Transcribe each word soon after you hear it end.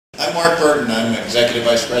I'm Mark Burton. I'm Executive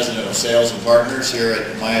Vice President of Sales and Partners here at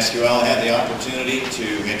MySQL. I had the opportunity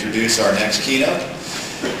to introduce our next keynote,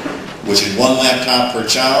 which is One Laptop Per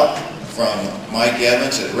Child from Mike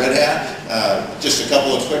Evans at Red Hat. Just a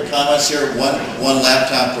couple of quick comments here. One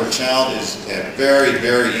Laptop Per Child is a very,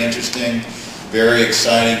 very interesting, very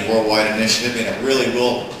exciting worldwide initiative, and it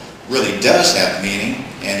really does have meaning,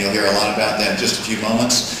 and you'll hear a lot about that in just a few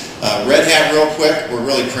moments. Red Hat, real quick, we're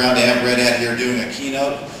really proud to have Red Hat here doing a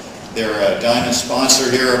keynote. They're a diamond sponsor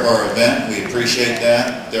here of our event. We appreciate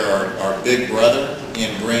that. They're our big brother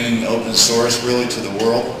in bringing open source really to the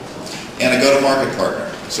world, and a go-to-market partner.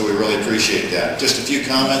 So we really appreciate that. Just a few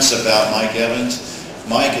comments about Mike Evans.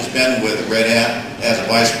 Mike has been with Red Hat as a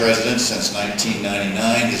vice president since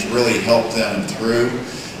 1999. He's really helped them through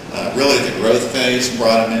really the growth phase,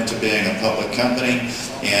 brought him into being a public company,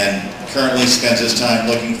 and currently spends his time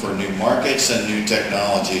looking for new markets and new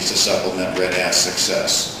technologies to supplement Red Hat's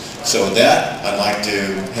success. So with that, I'd like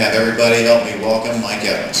to have everybody help me welcome Mike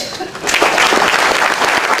Evans.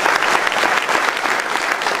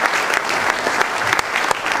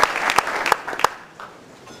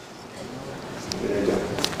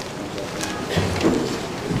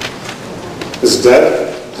 Is it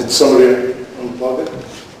dead? Did somebody unplug it?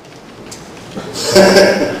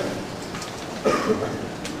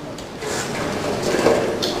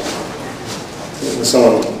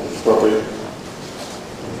 Someone probably,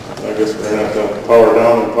 I guess we're going to have to power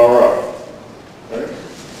down and power up. Right?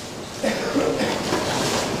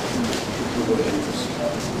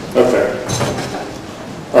 Okay.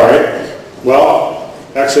 All right. Well,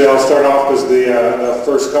 actually I'll start off because the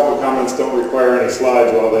first couple comments don't require any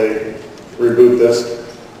slides while they reboot this.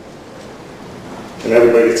 And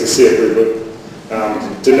everybody gets to see it reboot.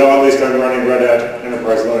 To know at least I'm running Red Hat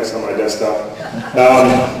Enterprise Linux on my desktop.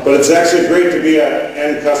 But it's actually great to be at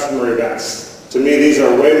end customer events. To me, these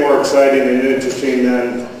are way more exciting and interesting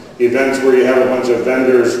than events where you have a bunch of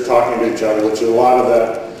vendors talking to each other, which is a lot of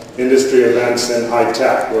the industry events in high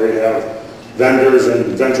tech, where you have vendors and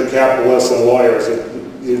venture capitalists and lawyers.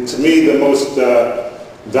 To me, the most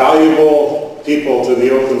valuable people to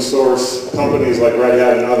the open source companies like Red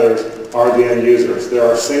Hat and others are the end users. There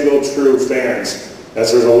are single true fans,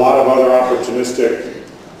 as there's a lot of other opportunistic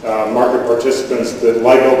market participants that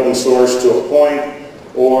like open source to a point,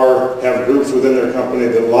 or have groups within their company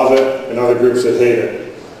that love it and other groups that hate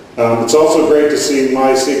it. It's also great to see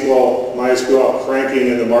MySQL cranking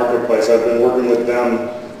in the marketplace. I've been working with them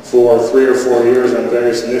for 3 or 4 years on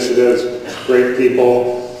various initiatives, great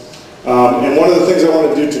people. And one of the things I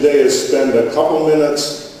want to do today is spend a couple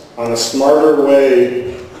minutes on a smarter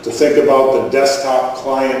way to think about the desktop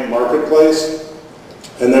client marketplace.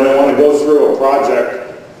 And then I want to go through a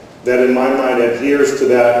project that in my mind adheres to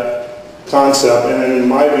that concept, and in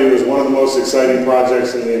my view is one of the most exciting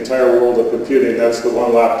projects in the entire world of computing. That's the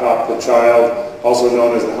One Laptop Per Child, also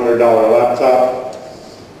known as the $100 laptop.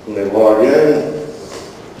 Let me log in.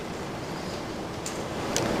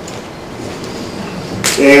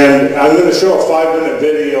 And I'm going to show a 5-minute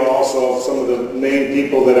video also of some of the main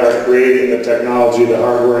people that are creating the technology, the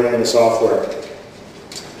hardware and the software.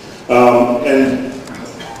 And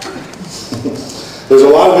there's a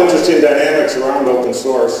lot of interesting dynamics around open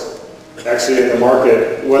source, actually in the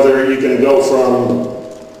market, whether you can go from,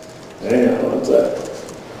 hang on, what's that?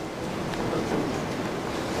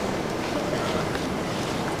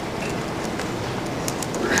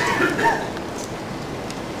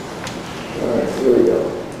 All right, here we go.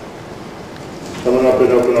 Coming up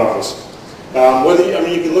in Open Office.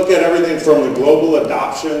 You can look at everything from the global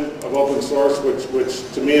adoption of open source,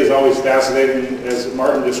 which to me is always fascinating, as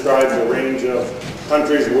Martin described, the range of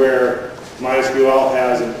countries where MySQL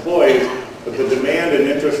has employees, but the demand and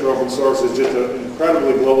interest for open source is just an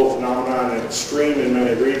incredibly global phenomenon and extreme in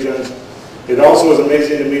many regions. It also is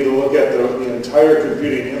amazing to me to look at the entire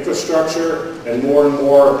computing infrastructure and more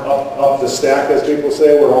up the stack, as people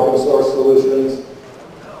say, where open source solutions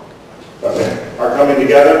are coming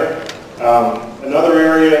together. Another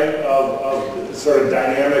area of sort of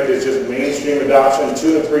dynamic is just mainstream adoption.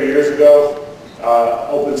 2 to 3 years ago,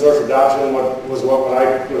 open source adoption was what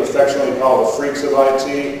I would affectionately call the freaks of IT.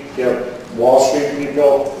 You have Wall Street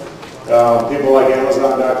people, people like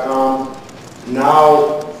Amazon.com.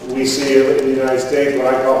 Now we see in the United States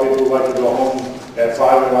what I call people who like to go home at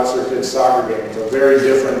 5 and watch their kids' soccer games. A very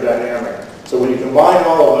different dynamic. So when you combine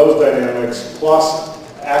all of those dynamics plus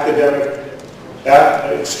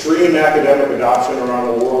extreme academic adoption around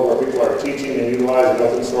the world, where people are teaching and utilizing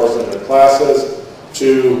open source in their classes,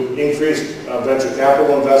 to increased venture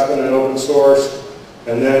capital investment in open source,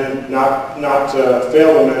 and then not to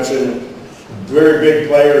fail to mention very big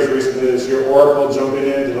players recently this year, Oracle jumping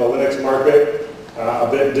into the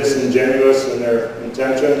bit disingenuous in their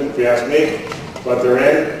intention, if you ask me, but they're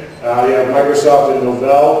in. You have Microsoft and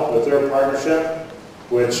Novell with their partnership,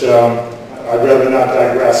 which I'd rather not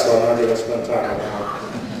digress, so I'm not going to spend time on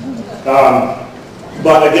that.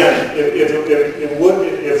 But again,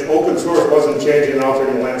 if open source wasn't changing and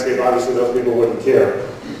altering the landscape, obviously those people wouldn't care.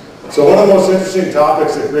 So one of the most interesting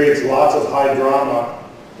topics that creates lots of high drama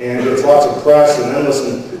and gets lots of press and endless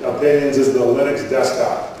opinions is the Linux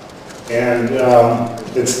desktop. And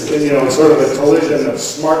it's sort of a collision of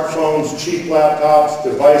smartphones, cheap laptops,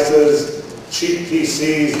 devices, cheap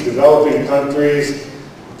PCs, developing countries.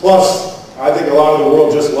 Plus, I think a lot of the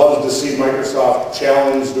world just loves to see Microsoft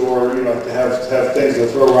challenged or to have things to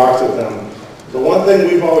throw rocks at them. The one thing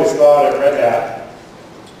we've always thought at Red Hat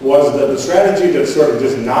was that the strategy to sort of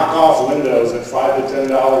just knock off Windows at $5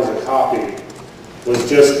 to $10 a copy was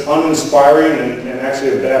just uninspiring and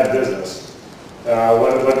actually a bad business.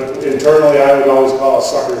 What internally I would always call a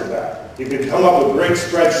sucker's bet. You could come up with great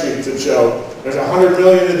spreadsheets that show there's 100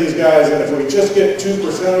 million of these guys, and if we just get 2%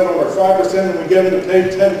 of them or 5% and we get them to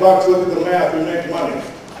pay 10 bucks, look at the math, we make money.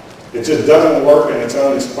 It just doesn't work, and it's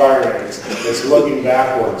uninspiring. It's looking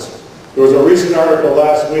backwards. There was a recent article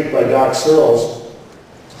last week by Doc Searles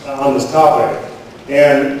on this topic,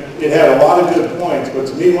 and it had a lot of good points, but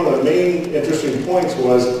to me one of the main interesting points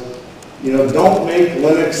was, don't make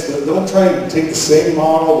Linux, don't try and take the same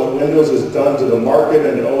model that Windows has done to the market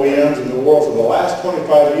and to OEMs in the world for the last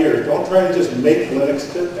 25 years. Don't try and just make Linux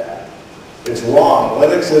fit that. It's wrong.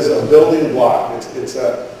 Linux is a building block. It's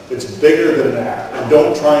bigger than that. And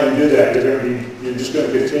don't try and do that. You're just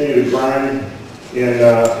going to continue to grind in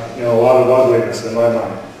a lot of ugliness in my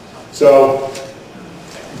mind. So,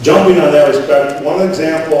 jumping on that respect, one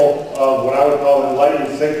example of what I would call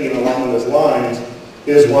enlightened thinking along those lines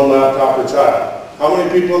is OneLaptopPerChild. How many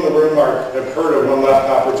people in the room have heard of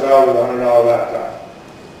OneLaptopPerChild with a $100 laptop?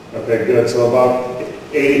 Okay, good. So about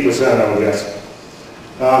 80%, I would guess.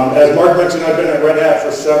 As Mark mentioned, I've been at Red Hat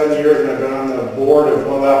for 7 years, and I've been on the board of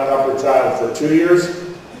OneLaptopPerChild for 2 years.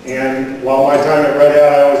 And while my time at Red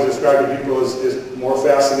Hat I always describe to people as more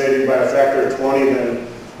fascinating by a factor of 20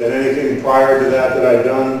 than anything prior to that I've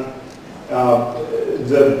done,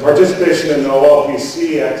 the participation in the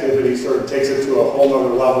OLPC activity sort of takes it to a whole other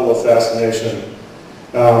level of fascination.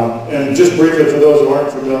 And just briefly, for those who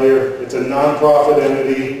aren't familiar, it's a nonprofit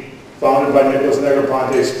entity founded by Nicholas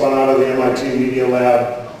Negroponte, spun out of the MIT Media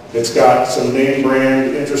Lab. It's got some name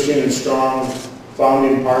brand, interesting and strong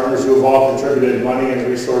founding partners who have all contributed money and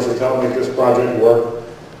resources to help make this project work.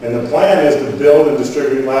 And the plan is to build and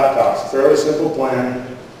distribute laptops. Fairly simple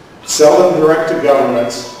plan. Sell them direct to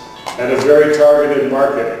governments at a very targeted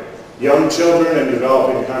market, young children in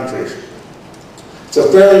developing countries. It's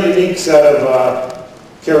a fairly unique set of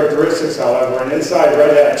characteristics, however, and inside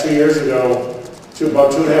Red Hat 2 years ago,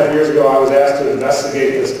 about 2.5 years ago, I was asked to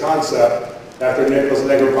investigate this concept after Nicholas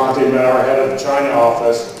Negroponte met our head of the China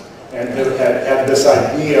office and had this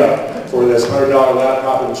idea for this $100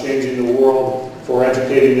 laptop and changing the world for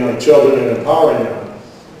educating young children and empowering them.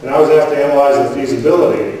 And I was asked to analyze the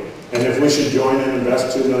feasibility and if we should join and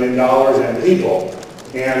invest $2 million in people.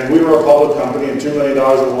 And we were a public company, and $2 million is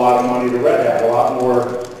a lot of money to Red Hat, a lot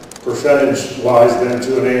more percentage-wise than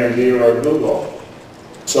to an AMD or a Google.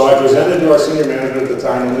 So I presented to our senior management at the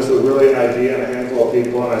time, and this was really an idea and a handful of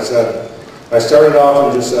people, and I started off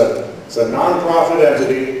and just said, it's a nonprofit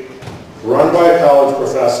entity run by a college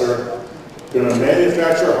professor, going to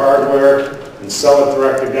manufacture hardware and sell it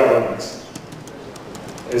direct to governments.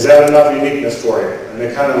 Is that enough uniqueness for you? And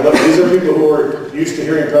they kind of look, these are people who are used to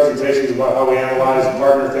hearing presentations about how we analyze and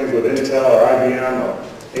partner things with Intel or IBM or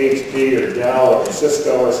HP or Dell or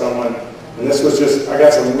Cisco or someone. And this was just, I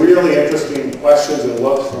got some really interesting questions and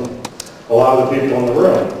looks from a lot of the people in the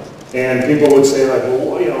room. And people would say like,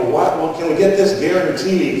 well, can we get this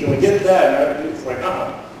guarantee? Can we get that? And it's like,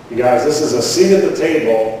 you guys, this is a seat at the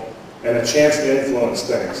table and a chance to influence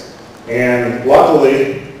things. And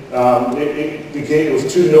luckily, it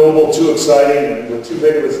was too noble, too exciting, and with too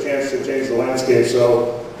big of a chance to change the landscape.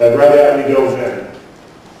 So at Red Hat we dove in.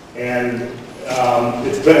 And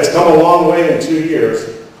it's come a long way in 2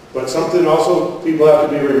 years. But something also people have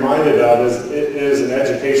to be reminded of is it is an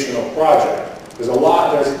educational project. There's a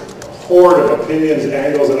horde of opinions,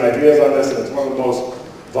 angles, and ideas on this, and it's one of the most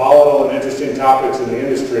volatile and interesting topics in the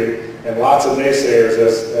industry. And lots of naysayers,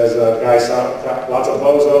 as guys saw, lots of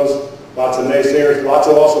bozos, lots of naysayers, lots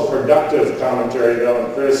of also productive commentary, though,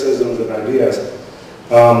 and criticisms and ideas.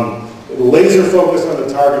 Laser focus on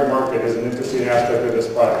the target market is an interesting aspect of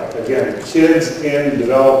this project. Again, kids in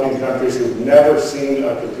developing countries who've never seen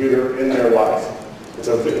a computer in their life. It's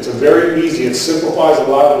a very easy, it simplifies a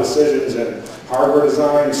lot of decisions in hardware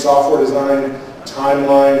design, software design,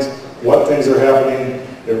 timelines, what things are happening.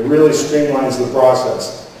 It really streamlines the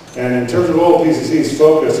process. And in terms of OLPCC's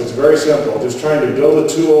focus, it's very simple, just trying to build a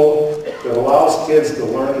tool that allows kids to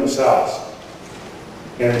learn themselves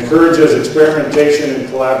and encourages experimentation and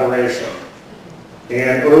collaboration.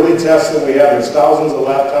 And early tests that we have, there's thousands of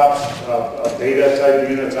laptops, beta type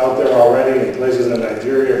units out there already in places in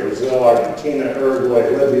Nigeria, Brazil, Argentina, Uruguay,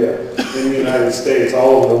 Libya, in the United States,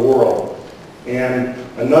 all over the world. And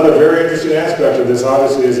another very interesting aspect of this,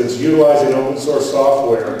 obviously, is it's utilizing open source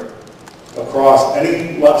software across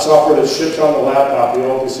any software that's shipped on the laptop. The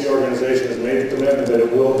OLPC organization has made the commitment that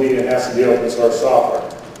it will be and has to be open source software.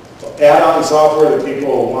 Add-on software that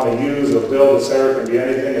people want to use or build, etc., can be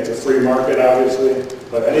anything. It's a free market, obviously,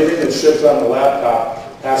 but anything that ships on the laptop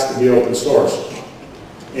has to be open source.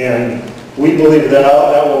 And we believe that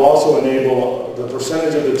that will also enable the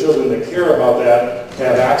percentage of the children that care about that to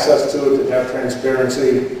have access to it, to have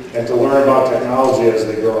transparency, and to learn about technology as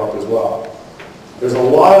they grow up as well. There's a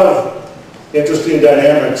lot of interesting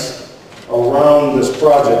dynamics around this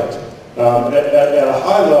project. At a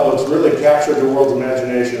high level, it's really captured the world's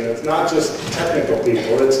imagination. It's not just technical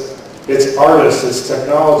people. It's artists, it's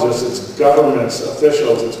technologists, it's governments,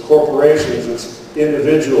 officials, it's corporations, it's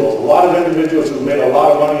individuals. A lot of individuals who've made a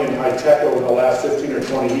lot of money in high tech over the last 15 or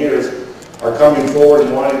 20 years are coming forward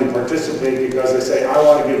and wanting to participate because they say, I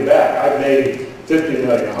want to give back. I've made 50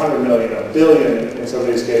 million, 100 million, a billion in some of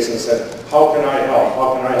these cases, and said, how can I help?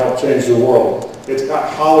 How can I help change the world? It's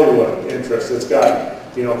got Hollywood interest. It's got,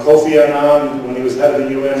 Kofi Annan, when he was head of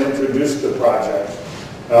the UN, introduced the project.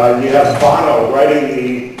 You have Bono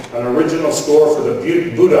writing an original score for the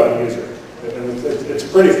Buddha music. And it's a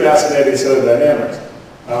pretty fascinating set of dynamics.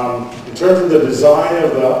 In terms of the design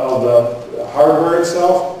of the hardware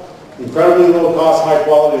itself, incredibly low cost, high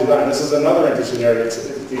quality design. This is another interesting area.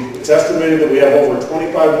 It's estimated that we have over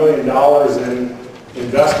 $25 million in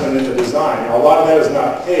investment in the design. Now, a lot of that is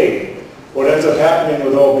not paid. What ends up happening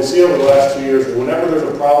with OLPC over the last 2 years is whenever there's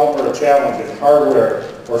a problem or a challenge in hardware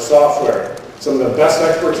or software, some of the best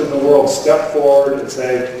experts in the world step forward and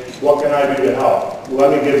say, what can I do to help?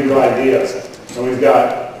 Let me give you ideas. And we've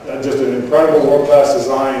got just an incredible world-class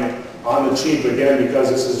design on the cheap, again, because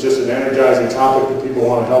this is just an energizing topic that people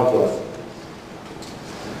want to help with.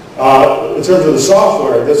 In terms of the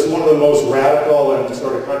software, this is one of the most radical and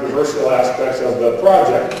sort of controversial aspects of the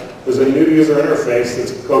project. There's a new user interface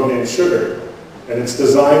that's codenamed Sugar, and it's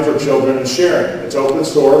designed for children and sharing. It's open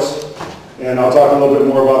source, and I'll talk a little bit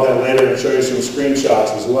more about that later and show you some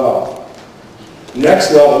screenshots as well.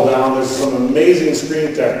 Next level down, there's some amazing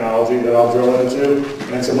screen technology that I'll drill into,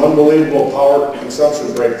 and some unbelievable power consumption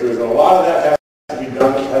breakthroughs. And a lot of that has to be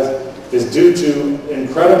done is due to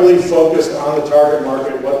incredibly focused on the target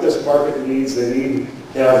market, what this market needs. They need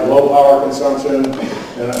to have low power consumption,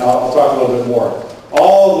 and I'll talk a little bit more.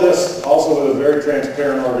 All of this also with a very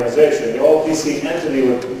transparent organization. The OLPC entity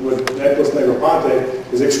with Nicholas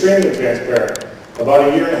Negroponte is extremely transparent. About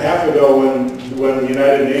a year and a half ago when the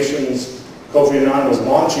United Nations Kofi Annan was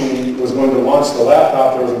going to launch the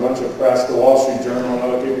laptop, there was a bunch of press, the Wall Street Journal and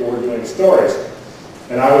other people were doing stories.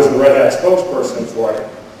 And I was the Red Hat spokesperson for it.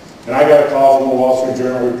 And I got a call from a Wall Street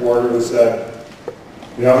Journal reporter who said,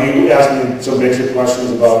 he asked me some basic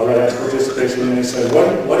questions about Red Hat's participation, and he said,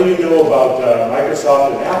 what do you know about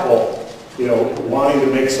Microsoft and Apple, wanting to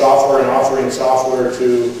make software and offering software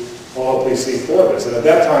to OLPC for this? And at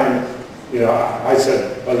that time, I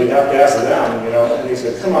said, well, you have to ask them, and he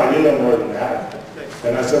said, come on, you know more than that.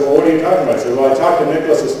 And I said, well, what are you talking about? I said, well, I talked to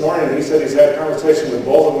Nicholas this morning, and he said he's had a conversation with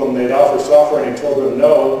both of them. They'd offer software, and he told them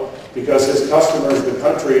no, because his customers, the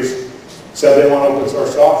countries, said they want open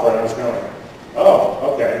source software. And I was going,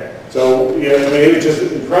 oh, okay. So, he was just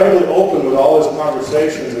incredibly open with all his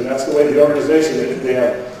conversations, and that's the way the organization, they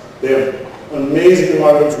have an amazing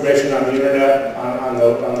amount of information on the internet, on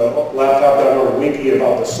the laptop.org wiki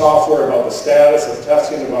about the software, about the status of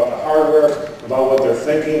testing, about the hardware, about what they're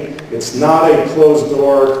thinking. It's not a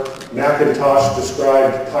closed-door,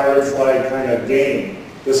 Macintosh-described pirate flag kind of game.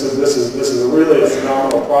 This is really a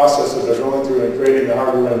phenomenal process that they're going through in creating the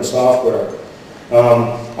hardware and the software.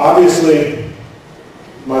 Obviously,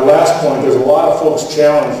 my last point, there's a lot of folks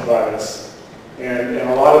challenged by this. And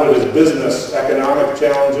a lot of it is business, economic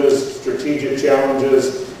challenges, strategic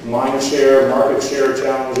challenges, mind share, market share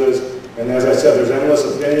challenges. And as I said, there's endless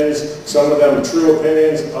opinions, some of them true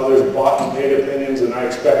opinions, others bought and paid opinions, and I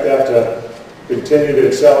expect that to continue to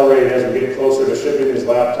accelerate as we get closer to shipping these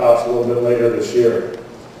laptops a little bit later this year.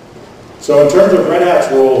 So in terms of Red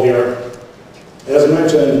Hat's role here, as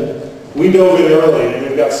mentioned, we dove in early, and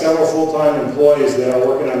we've got several full-time employees that are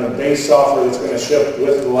working on the base software that's going to ship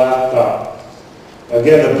with the laptop.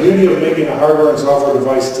 Again, the beauty of making a hardware and software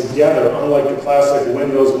device together, unlike the classic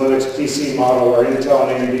Windows, Linux, PC model where Intel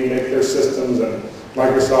and AMD make their systems and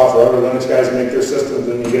Microsoft or other Linux guys make their systems,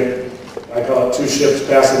 and you get, I call it two ships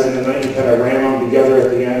passing in the night, you kind of ram them together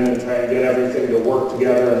at the end and try and get everything to work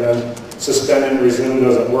together, and then suspend and resume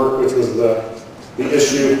doesn't work, which was the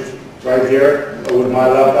issue right here with my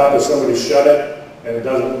laptop. If somebody shut it and it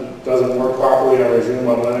doesn't work properly on resume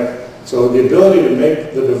on Linux. So the ability to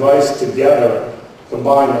make the device together,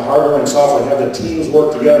 combine the hardware and software, and have the teams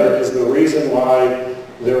work together is the reason why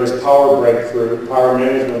there is power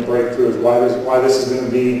management breakthroughs, why this is going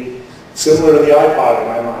to be similar to the iPod in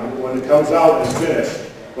my mind. When it comes out and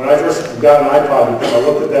finished, when I first got an iPod, I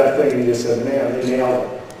looked at that thing and just said, man, they nailed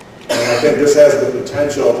it. And I think this has the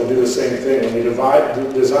potential to do the same thing. When you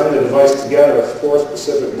design the device together for a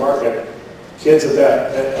specific market, kids at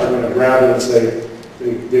that are going to grab it and say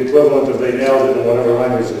the equivalent of they nailed it in whatever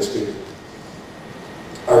language they speak.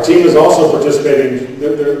 Our team is also participating.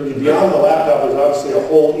 Beyond the laptop, there's obviously a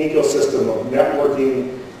whole ecosystem of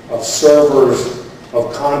networking, of servers,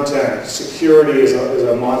 of content. Security is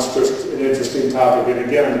a monstrous and interesting topic. And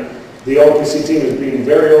again, the OPC team is being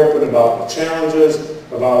very open about the challenges,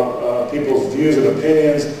 about people's views and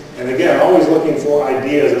opinions. And again, always looking for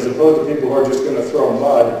ideas as opposed to people who are just going to throw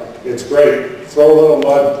mud. It's great. Throw a little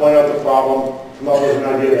mud, point out the problem, come up with an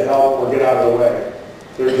idea to help, or get out of the way.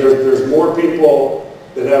 There's more people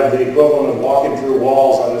that have the equivalent of walking through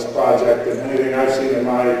walls on this project than anything I've seen in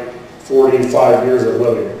my 45 years of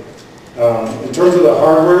living. In terms of the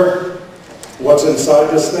hardware, what's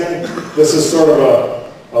inside this thing, this is sort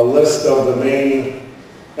of a list of the main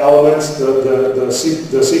elements. The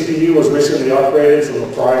CPU was recently upgraded from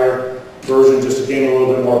the prior version just to gain a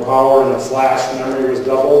little bit more power, and the flash memory was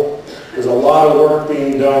doubled. There's a lot of work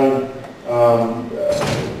being done,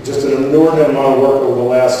 just an inordinate amount of work over the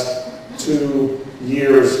last 2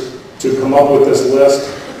 years to come up with this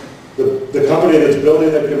list. The company that's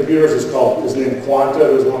building the computers is named Quanta.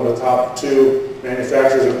 It was one of the top 2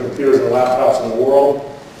 manufacturers of computers and laptops in the world.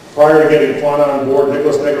 Prior to getting Quanta on board,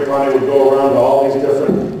 Nicholas Negroponte would go around to all these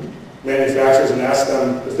different manufacturers and ask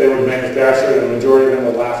them if they would manufacture it, and the majority of them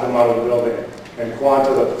would laugh him out of the building. And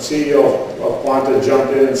Quanta, the CEO of Quanta,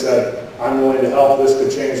 jumped in and said, I'm willing to help, this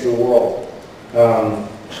could change the world.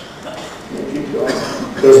 Keep going.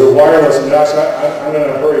 There's a wireless mesh. I'm in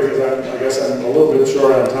a hurry because I guess I'm a little bit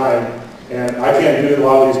short on time, and I can't do a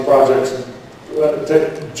lot of these projects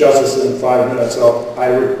justice in 5 minutes. So I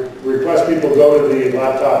request people go to the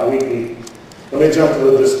laptop wiki. Let me jump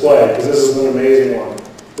to the display because this is an amazing one.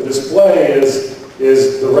 The display is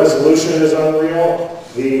the resolution is unreal.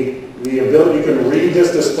 The ability, you can read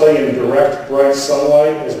this display in direct bright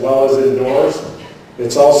sunlight as well as indoors.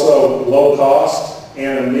 It's also low cost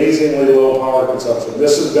and amazingly low power consumption.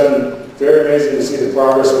 This has been very amazing to see the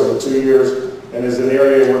progress over 2 years, and is an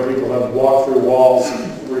area where people have walked through walls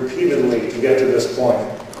repeatedly to get to this point.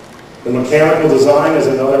 The mechanical design is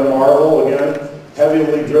another marvel, again,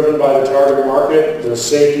 heavily driven by the target market. There's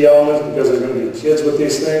safety elements because there's going to be kids with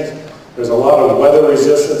these things. There's a lot of weather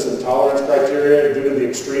resistance and tolerance criteria due to the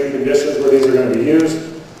extreme conditions where these are going to be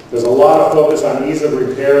used. There's a lot of focus on ease of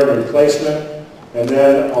repair and replacement. And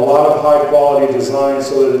then a lot of high quality design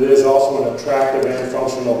so that it is also an attractive and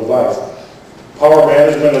functional device. Power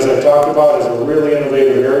management, as I talked about, is a really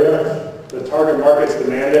innovative area. The target market's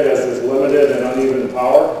demanded as there's limited and uneven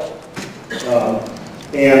power.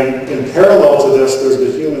 And in parallel to this, there's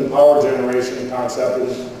the human power generation concept. And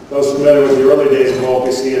those familiar with the early days of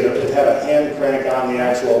OPC, it had a hand crank on the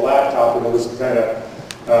actual laptop, and it was kind of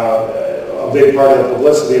a big part of the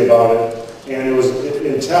publicity about it. And it was,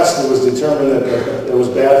 in tests, it was determined that it was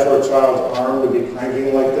bad for a child's arm to be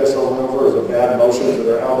cranking like this over and over. It was a bad motion for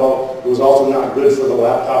their elbow. It was also not good for the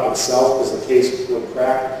laptop itself because the case would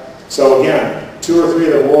crack. So again, 2 or 3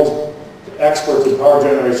 of the world's experts in power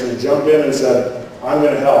generation jumped in and said, I'm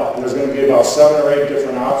going to help. And there's going to be about 7 or 8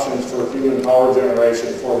 different options for human power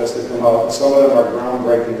generation for this to come out. And some of them are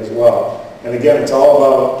groundbreaking as well. And again, it's all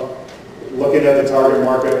about looking at the target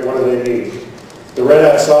market, what do they need? The Red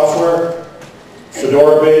Hat software,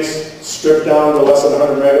 Fedora-based, stripped down to less than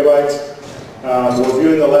 100 megabytes. We're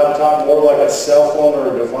viewing the laptop more like a cell phone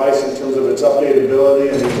or a device in terms of its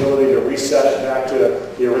updatability and the ability to reset it back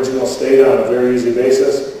to the original state on a very easy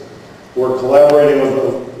basis. We're collaborating with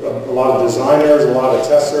a lot of designers, a lot of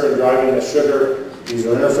testers, and driving the sugar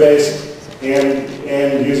user interface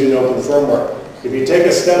and using open firmware. If you take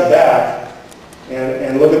a step back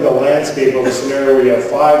and look at the landscape of a scenario where you have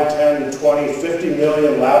 5, 10, 20, 50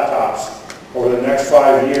 million laptops over the next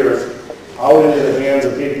 5 years out into the hands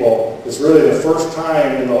of people. It's really the first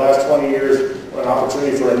time in the last 20 years an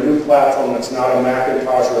opportunity for a new platform that's not a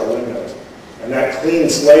Macintosh or a Windows. And that clean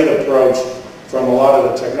slate approach from a lot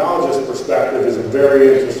of the technologist perspective is a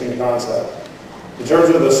very interesting concept. In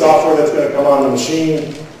terms of the software that's going to come on the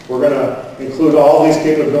machine, we're going to include all these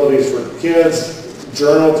capabilities for kids,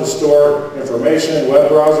 journal to store information, web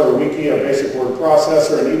browser, a wiki, a basic word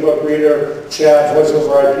processor, an ebook reader, chat, voice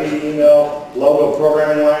over IP, email, logo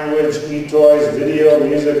programming language, e-toys, video,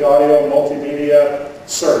 music, audio, multimedia,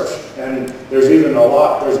 search. And there's even a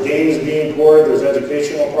lot. There's games being ported, there's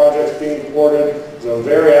educational projects being ported. There's a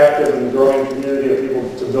very active and growing community of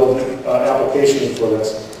people to build applications for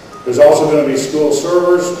this. There's also going to be school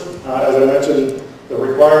servers. As I mentioned, the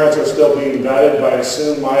requirements are still being vetted, but I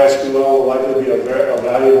assume MySQL will likely be a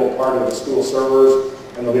valuable part of the school servers,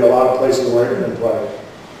 and there'll be a lot of places where it can play.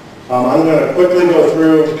 I'm going to quickly go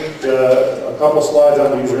through a couple slides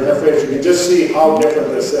on the user interface. You can just see how different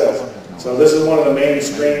this is. So this is one of the main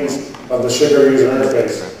screens of the Sugar user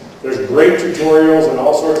interface. There's great tutorials and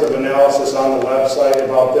all sorts of analysis on the website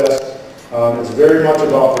about this. It's very much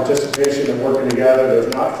about participation and working together.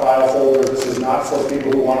 There's not file folders. This is not for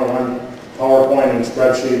people who want to run PowerPoint and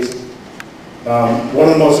spreadsheets. One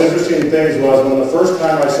of the most interesting things was when the first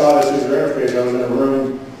time I saw this user interface, I was in a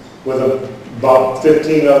room with about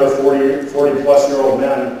 15 other 40-plus-year-old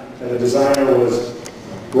men, and the designer was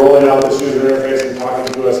rolling out this user interface and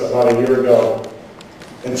talking to us about a year ago.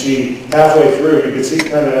 And she, halfway through, you could see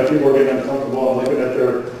kind of people were getting uncomfortable and looking at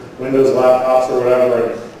their Windows laptops or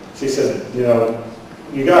whatever. And she said, you know,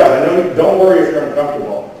 you guys, I know, don't worry if you're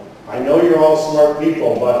uncomfortable. I know you're all smart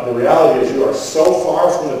people, but the reality is you are so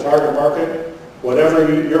far from the target market,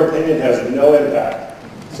 whatever your opinion has no impact.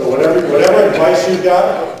 So whatever advice you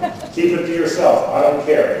got, keep it to yourself. I don't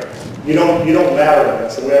care. You don't matter to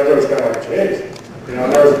us. And everybody's kind of like, geez. You know,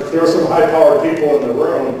 there were some high-powered people in the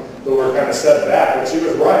room who were kind of set back, but she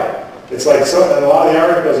was right. It's like in a lot of the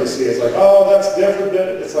articles you see, it's like, oh, that's different.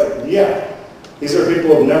 It's like, yeah. These are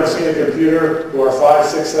people who have never seen a computer, who are 5,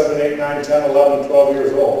 6, 7, 8, 9, 10, 11, 12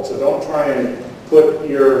 years old. So don't try and put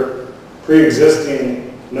your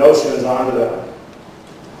pre-existing notions onto them.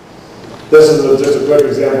 This is just a quick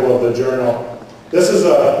example of the journal. This is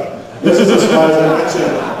a slide I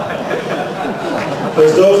mentioned.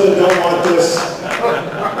 There's those that don't want this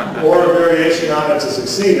or a variation on it to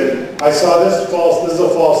succeed. And I saw this is a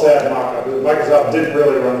false ad mock-up. Microsoft didn't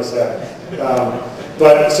really run this ad.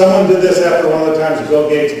 But someone did this after one of the times Bill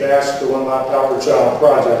Gates bashed the One Laptop Per Child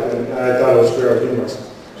project, and I thought it was fairly humorous.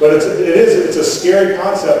 But it's a scary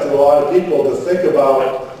concept to a lot of people to think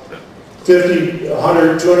about 50,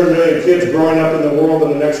 100, 200 million kids growing up in the world in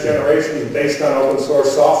the next generation based on open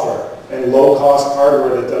source software and low-cost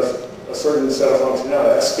hardware that does a certain set of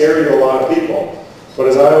functionality. That's scary to a lot of people. But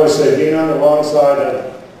as I always say, being on the wrong side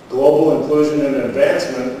of global inclusion and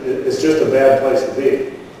advancement is just a bad place to be.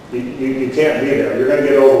 You can't be there. You're going to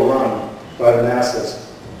get overrun by the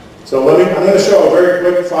masses. So I'm going to show a very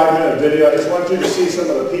quick 5-minute video. I just want you to see some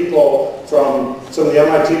of the people from some of the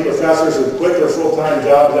MIT professors who quit their full-time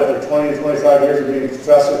jobs after 20 and 25 years of being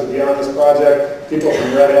professors to be on this project, people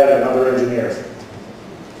from Red Hat and other engineers.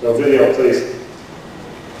 So video, please.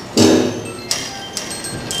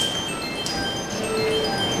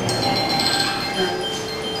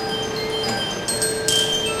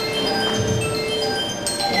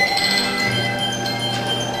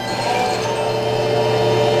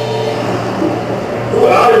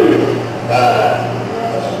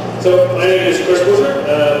 So my name is Chris Boozer.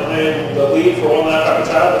 I am the lead for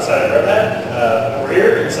OneLaptopPerChilbig inside of Red Hat. We're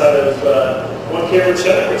here inside of One Cambridge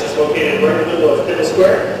Center, which is located right in the middle of Pickle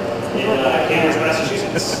Square in Cambridge,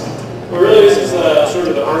 Massachusetts. Well, really, this is sort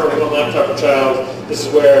of the heart of OneLaptopPerChilbig. This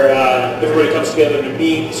is where everybody comes together to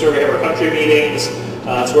meet. So we have our country meetings.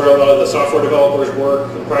 It's where a lot of the software developers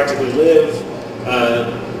work and practically live.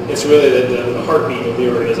 It's really the heartbeat of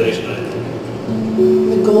the organization, I think.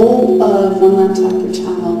 The goal of One Laptop Per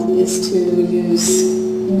Child is to use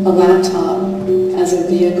a laptop as a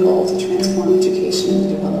vehicle to transform education in the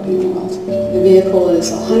developing world. The vehicle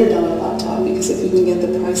is a $100 laptop because if you can get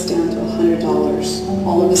the price down to $100,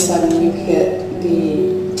 all of a sudden you hit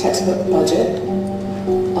the textbook budget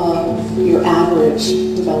of your average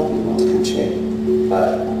developing world country.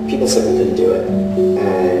 People said we couldn't do it,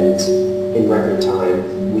 and in record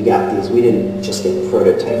time we got these. We didn't just get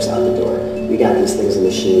prototypes out the door. We got these things in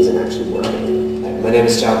machines and actually working. My name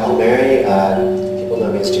is John Palmieri. People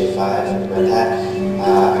know me as J5 from Red Hat.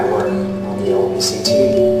 I work on the LPC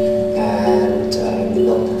team and the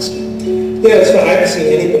build test. Yeah, it's fun. I haven't seen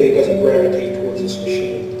anybody who doesn't gravitate towards this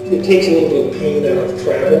machine. It takes a little bit of pain out of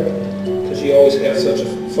travel because you always have such a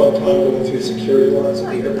fun time going through security lines at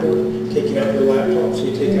the airport. taking out your laptop, so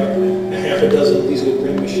you take out a half a dozen of these little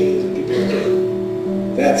green machines and people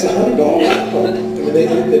are that's $100 laptop. I mean,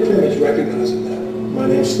 they pretty much recognize it now. My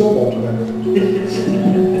name's still won't remember.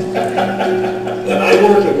 And I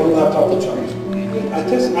work at One Laptop per Child. I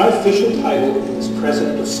guess my official title is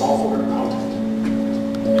President of Software and Content.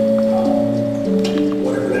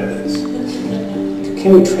 Whatever that is.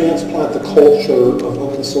 Can we transplant the culture of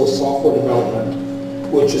open source software development,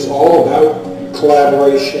 which is all about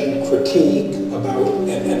collaboration, critique,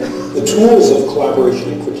 and the tools of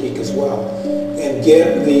collaboration and critique as well, and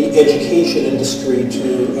get the education industry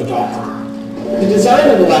to adopt them? The design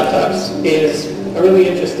of the laptops is a really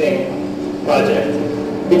interesting project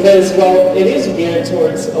because, well, it is geared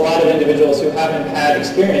towards a lot of individuals who haven't had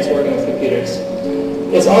experience working with computers.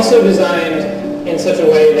 It's also designed in such a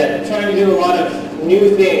way that trying to do a lot of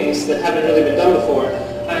new things that haven't really been done before.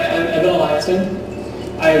 I'm Bill Eliason.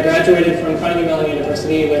 I graduated from Carnegie Mellon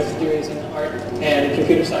University with degrees in art and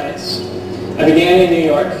computer science. I began in New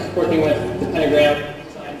York working with the Pentagram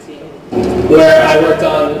design team, where I worked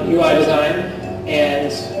on UI design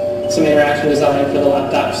and some interaction design for the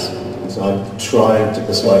laptops. So I'm trying to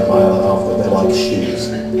persuade my other half that they like shoes,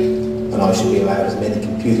 and I should be allowed as many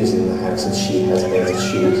computers in the house as she has pairs of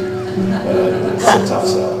shoes. It's a tough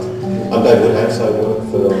sell. I'm Dave Woodhouse. I work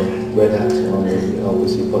for Red Hat on the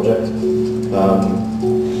LPC project.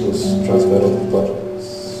 Was transferred on the project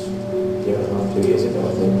a year and a half, 2 years ago, I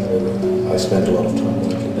think. I spent a lot of time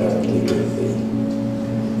working directly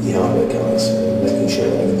with the hardware guys, making sure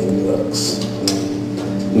that everything works,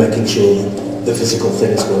 making sure the physical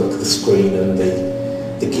things work, the screen and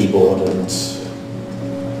the keyboard and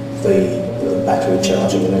the battery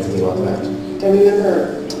charging and everything like that. I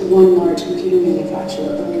remember one large computer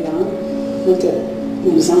manufacturer early on looked at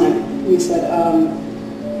the design and he said,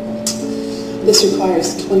 this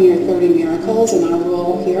requires 20 or 30 miracles, and our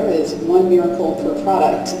rule here is 1 miracle per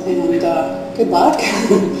product, and good luck,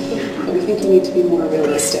 but we think you need to be more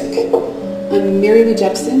realistic. I'm Mary Lee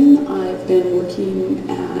Jepson. I've been working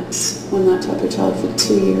at One Laptop per Child for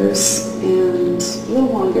 2 years and a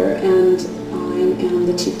little longer, and I am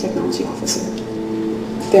the Chief Technology Officer.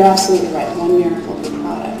 They're absolutely right, 1 miracle per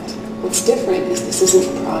product. What's different is this isn't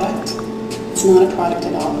a product. It's not a product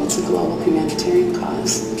at all. It's a global humanitarian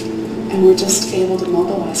cause. And we're just able to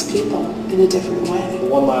mobilize people in a different way.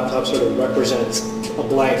 One Laptop sort of represents a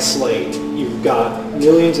blank slate. You've got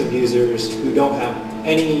millions of users who don't have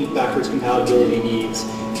any backwards compatibility needs.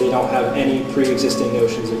 They don't have any pre-existing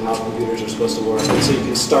notions of how computers are supposed to work, and so you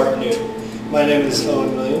can start new. My name is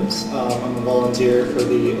Owen Williams. I'm a volunteer for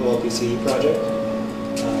the OLPC project.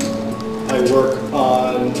 I work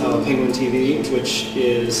on Penguin TV, which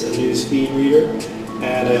is a news feed reader.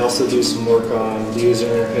 And I also do some work on the user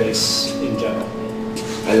interface in general.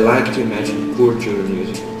 I like to imagine poor children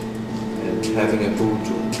using it and having a tool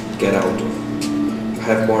to get out of, to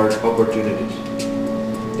have more opportunities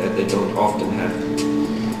that they don't often have.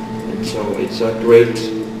 And so it's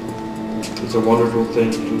a wonderful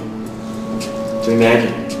thing to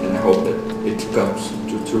imagine, and I hope that it comes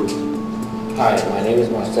to truth. Hi, my name is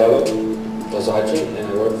Marcelo Lazachi, and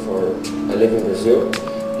I live in Brazil,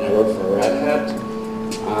 and I work for Red Hat.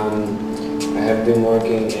 I have been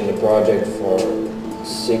working in the project for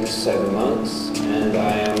 6-7 months, and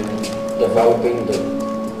I am developing the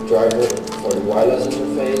driver for the wireless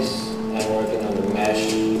interface and working on the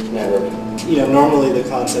mesh network. You know, normally the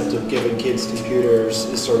concept of giving kids computers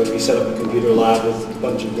is sort of you set up a computer lab with a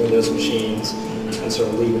bunch of Windows machines and sort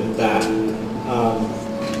of leave it at that.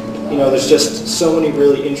 You know, there's just so many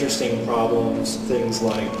really interesting problems, things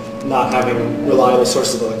like not having reliable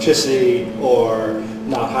sources of electricity or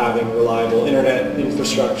not having reliable internet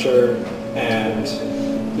infrastructure, and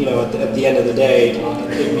you know, at the end of the day,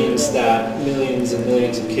 it means that millions and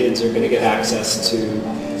millions of kids are going to get access to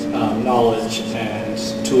knowledge and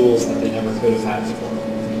tools that they never could have had before.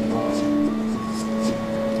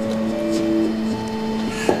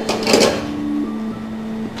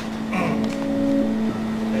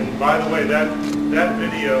 And by the way, that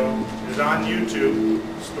video is on YouTube,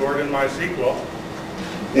 stored in MySQL.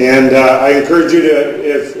 And I encourage you to,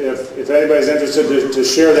 if anybody's interested, to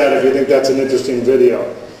share that if you think that's an interesting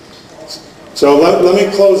video. So let me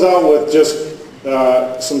close out with just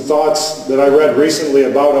some thoughts that I read recently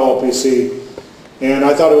about OLPC, and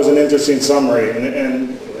I thought it was an interesting summary.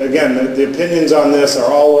 And again, the opinions on this are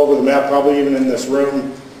all over the map, probably even in this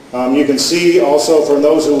room. You can see also from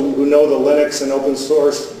those who know the Linux and open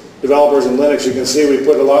source developers in Linux, you can see we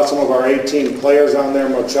put some of our 18 players on there,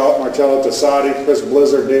 Marcello Tassati, Chris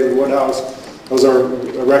Blizzard, David Woodhouse. Those are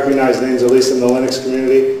recognized names, at least in the Linux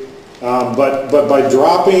community. But by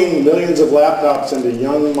dropping millions of laptops into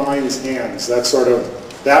young minds' hands,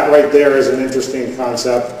 that right there is an interesting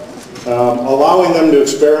concept. Allowing them to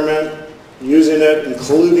experiment, using it,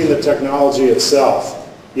 including the technology itself,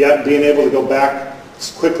 yet being able to go back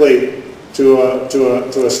quickly to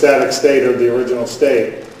a static state or the original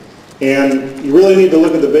state. And you really need to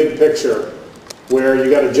look at the big picture, where you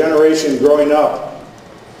got a generation growing up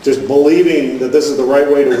just believing that this is the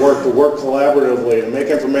right way to work collaboratively, and make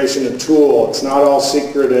information a tool. It's not all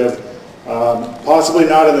secretive, possibly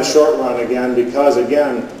not in the short run again, because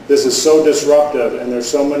again, this is so disruptive and there's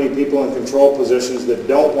so many people in control positions that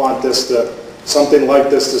don't want something like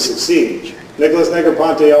this to succeed. Nicholas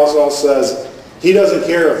Negroponte also says he doesn't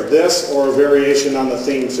care if this or a variation on the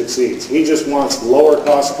theme succeeds. He just wants lower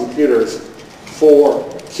cost computers for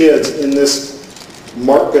kids in this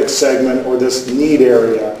market segment or this need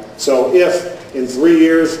area. So if in 3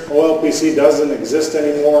 years OLPC doesn't exist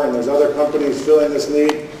anymore and there's other companies filling this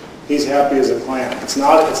need, he's happy as a clam. It's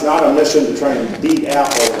not a mission to try and beat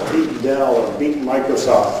Apple or beat Dell or beat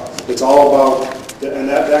Microsoft. It's all about, and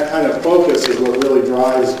that kind of focus is what really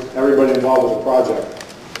drives everybody involved with the project.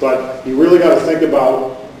 But you really got to think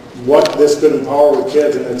about what this could empower with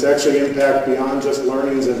kids, and its actually impact beyond just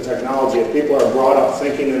learnings and technology. If people are brought up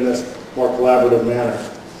thinking in this more collaborative manner.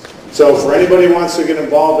 So for anybody who wants to get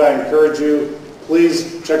involved, I encourage you,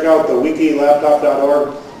 please check out the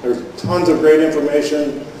wiki.laptop.org. There's tons of great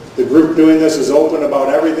information. The group doing this is open about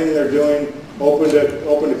everything they're doing, open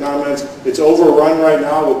to comments. It's overrun right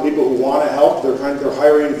now with people who want to help. They're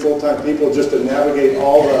hiring full-time people just to navigate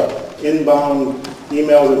all the inbound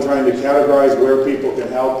emails and trying to categorize where people can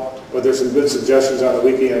help. But there's some good suggestions on the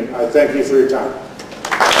wiki, and I thank you for your time.